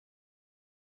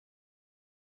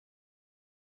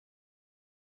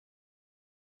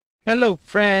Hello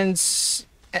friends,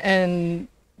 and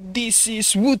this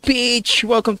is Woodpage.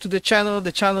 Welcome to the channel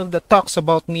that talks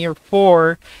about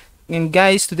MIR4. And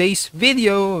guys, today's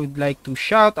video, I would like to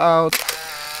shout out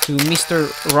to Mr.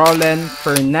 Rollin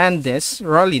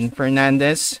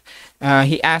Fernandez.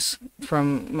 He asked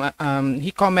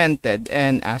he commented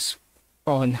and asked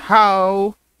on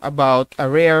how about a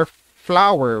rare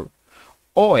flower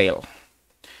oil,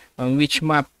 on which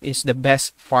map is the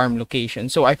best farm location.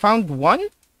 So I found one,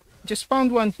 just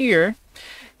found one here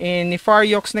in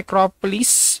Nefariox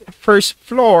Necropolis, first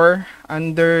floor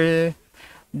under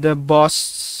the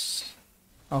boss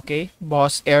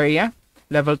area,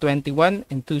 level 21,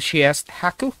 enthusiast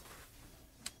Haku.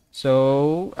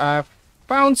 So I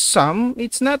found some.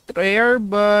 It's not rare,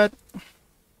 but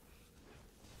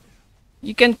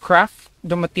you can craft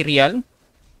the material.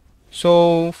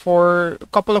 So for a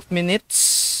couple of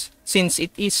minutes, since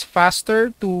it is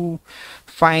faster to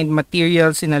find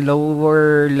materials in a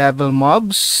lower level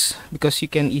mobs, because you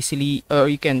can easily, or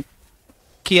you can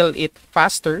kill it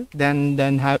faster than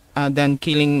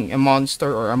killing a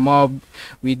monster or a mob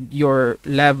with your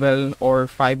level or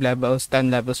 5 levels,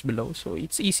 10 levels below. So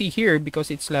it's easy here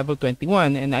because it's level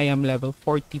 21 and I am level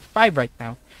 45 right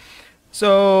now.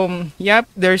 So yep,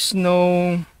 there's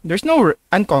no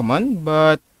uncommon,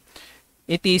 but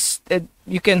it is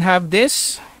you can have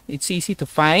this. It's easy to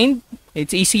find,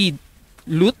 it's easy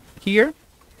loot here,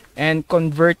 and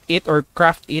convert it or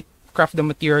craft the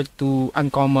material to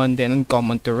uncommon, then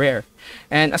uncommon to rare.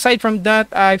 And aside from that,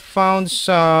 I found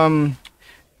some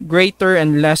greater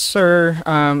and lesser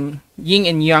yin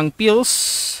and yang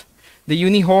pills, the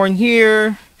unicorn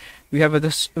here. We have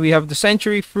the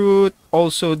century fruit,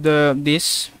 also the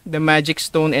magic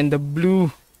stone, and the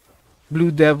blue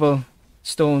devil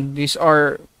stone. These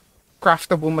are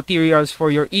craftable materials for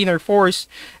your inner force,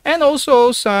 and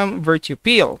also some virtue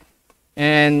pill.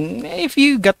 And if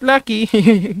you got lucky,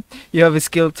 you have a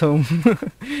skill tome.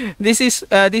 This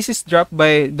is dropped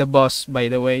by the boss, by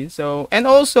the way. So, and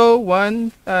also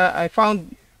one I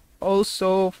found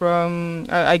also from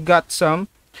I got some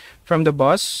from the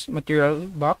boss material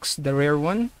box, the rare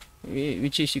one,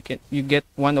 which is you get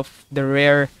one of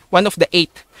the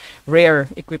 8 rare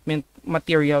equipment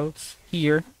materials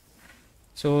here.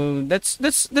 So that's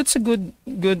a good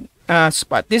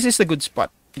spot. This is a good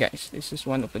spot, guys. This is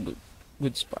one of the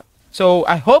good spot. So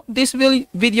I hope this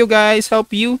video, guys,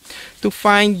 help you to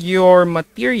find your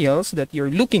materials that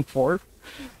you're looking for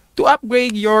to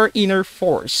upgrade your inner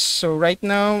force. So right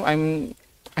now I'm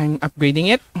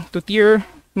upgrading it to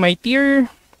my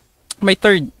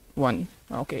third one.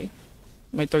 Okay,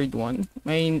 my third one.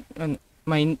 My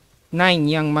 9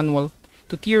 young manual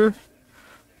to tier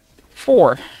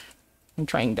 4. I'm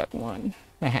trying that one.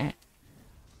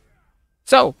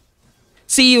 So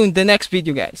see you in the next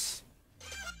video, guys.